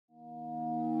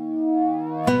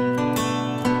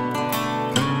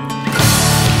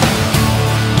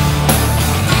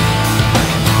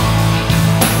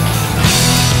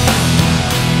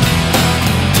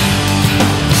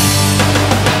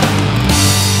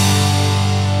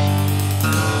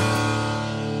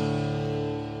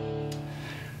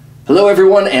Hello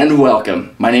everyone and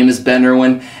welcome. My name is Ben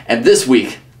Irwin, and this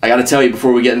week, I gotta tell you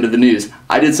before we get into the news,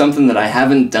 I did something that I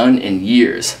haven't done in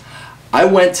years. I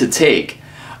went to take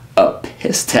a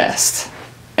piss test.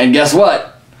 And guess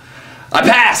what? I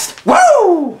passed!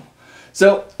 Woo!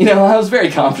 So, I was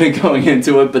very confident going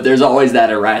into it, but there's always that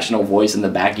irrational voice in the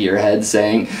back of your head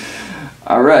saying,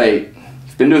 alright,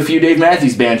 you've been to a few Dave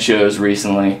Matthews Band shows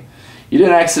recently. You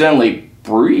didn't accidentally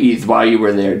breathe while you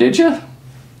were there, did you?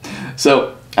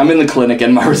 So, I'm in the clinic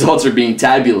and my results are being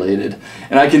tabulated,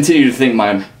 and I continue to think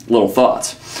my little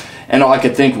thoughts. And all I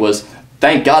could think was,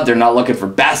 thank God they're not looking for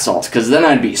bath salts, because then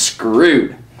I'd be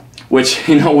screwed. Which,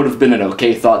 would have been an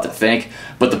okay thought to think,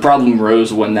 but the problem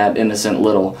rose when that innocent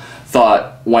little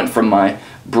thought went from my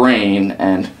brain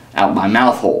and out my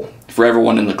mouth hole for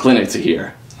everyone in the clinic to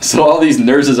hear. So all these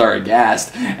nurses are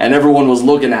aghast, and everyone was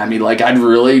looking at me like I'd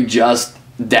really just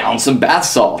downed some bath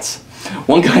salts.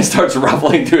 One guy starts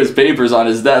ruffling through his papers on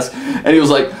his desk, and he was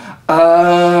like,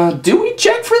 do we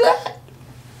check for that?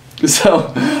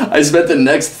 So I spent the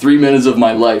next 3 minutes of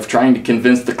my life trying to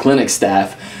convince the clinic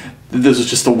staff that this was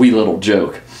just a wee little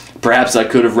joke. Perhaps I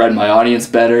could have read my audience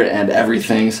better and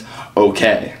everything's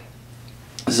okay.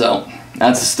 So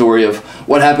that's the story of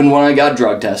what happened when I got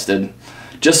drug tested.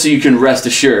 Just so you can rest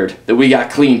assured that we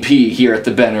got clean pee here at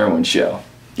the Ben Irwin Show.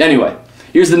 Anyway,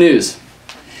 here's the news.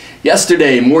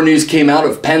 Yesterday, more news came out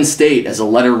of Penn State as a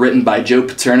letter written by Joe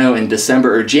Paterno in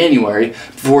December or January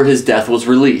before his death was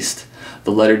released.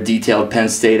 The letter detailed Penn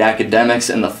State academics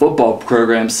and the football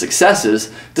program's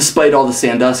successes despite all the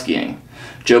Sanduskying.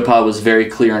 Joe Pa was very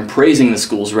clear in praising the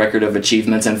school's record of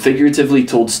achievements and figuratively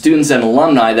told students and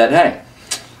alumni that, hey,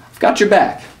 I've got your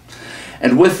back.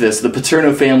 And with this, the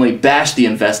Paterno family bashed the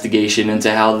investigation into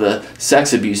how the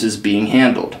sex abuse is being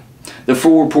handled. The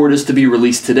full report is to be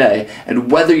released today,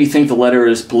 and whether you think the letter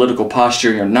is political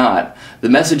posturing or not, the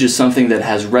message is something that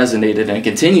has resonated and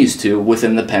continues to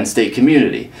within the Penn State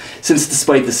community, since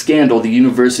despite the scandal, the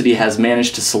university has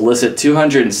managed to solicit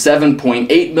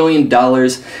 $207.8 million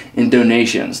in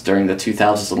donations during the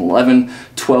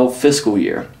 2011-12 fiscal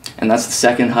year, and that's the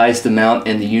second highest amount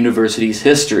in the university's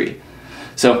history.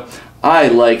 So, I,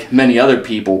 like many other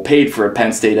people, paid for a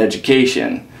Penn State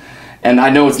education, and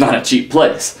I know it's not a cheap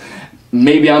place.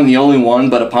 Maybe I'm the only one,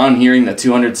 but upon hearing the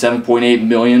 $207.8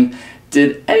 million,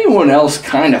 did anyone else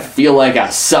kind of feel like a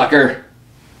sucker?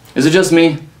 Is it just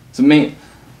me? Is it me?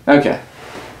 Okay.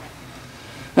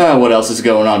 What else is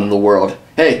going on in the world?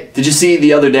 Hey, did you see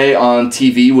the other day on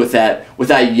TV with that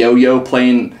yo-yo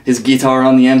playing his guitar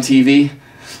on the MTV?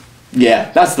 Yeah,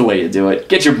 that's the way you do it.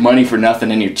 Get your money for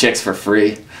nothing and your chicks for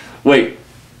free. Wait,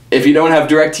 if you don't have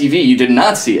DirecTV, you did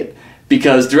not see it.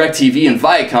 Because DirecTV and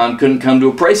Viacom couldn't come to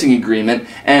a pricing agreement,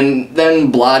 and then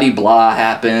blah-de-blah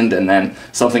happened, and then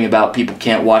something about people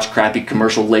can't watch crappy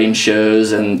commercial-laden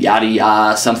shows, and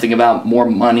yada-yada, something about more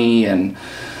money, and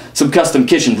some custom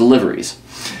kitchen deliveries.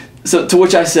 So, to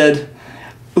which I said,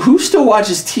 who still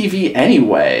watches TV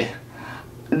anyway?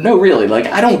 No, really,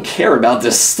 I don't care about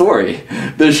this story.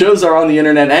 The shows are on the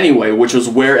internet anyway, which was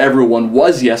where everyone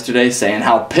was yesterday saying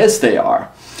how pissed they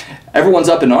are. Everyone's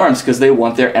up in arms because they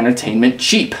want their entertainment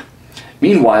cheap.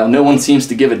 Meanwhile, no one seems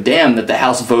to give a damn that the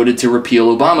House voted to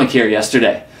repeal Obamacare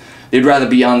yesterday. They'd rather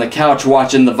be on the couch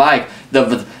watching the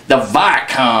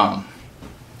Viacom.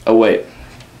 Oh wait,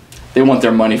 they want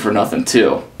their money for nothing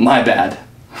too. My bad.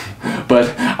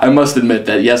 But I must admit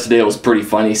that yesterday it was pretty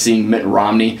funny seeing Mitt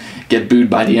Romney get booed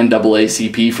by the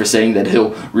NAACP for saying that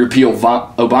he'll repeal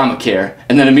Obamacare,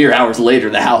 and then a mere hours later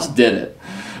the House did it.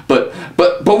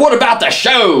 But what about the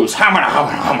shows?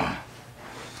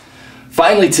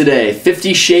 Finally today,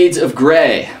 50 Shades of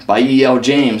Grey by E.L.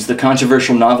 James, the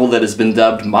controversial novel that has been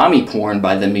dubbed mommy porn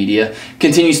by the media,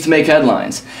 continues to make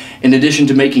headlines. In addition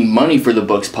to making money for the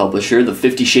book's publisher, the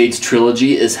 50 Shades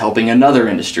trilogy is helping another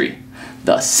industry,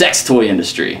 the sex toy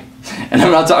industry. And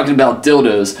I'm not talking about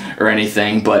dildos or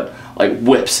anything, but like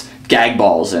whips, gag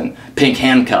balls, and pink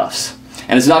handcuffs.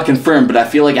 And it's not confirmed, but I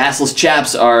feel like assless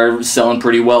chaps are selling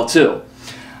pretty well too.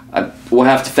 We'll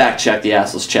have to fact check the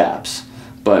assless chaps.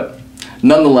 But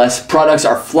nonetheless, products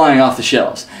are flying off the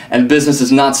shelves, and business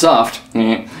is not soft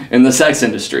in the sex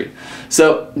industry.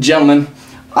 So, gentlemen,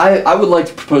 I would like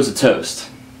to propose a toast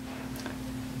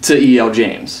to E.L.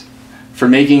 James for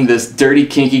making this dirty,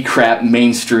 kinky crap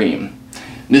mainstream.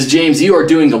 Ms. James, you are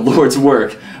doing the Lord's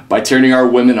work by turning our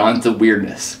women on to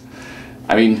weirdness.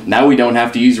 I mean, now we don't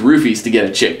have to use roofies to get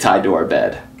a chick tied to our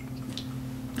bed.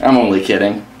 I'm only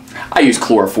kidding. I use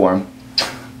chloroform.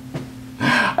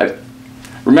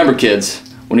 Remember kids,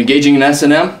 when engaging in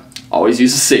S&M, always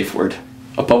use a safe word.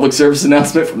 A public service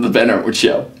announcement from the Ben Irwin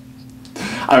Show.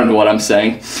 I don't know what I'm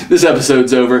saying. This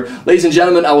episode's over. Ladies and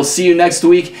gentlemen, I will see you next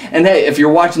week. And hey, if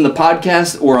you're watching the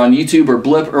podcast or on YouTube or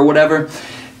Blip or whatever,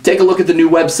 take a look at the new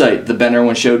website,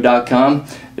 thebenirwinshow.com.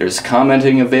 There's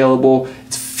commenting available.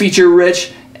 It's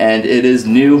feature-rich, and it is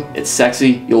new. It's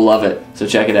sexy. You'll love it. So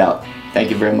check it out. Thank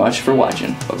you very much for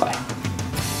watching. Bye-bye.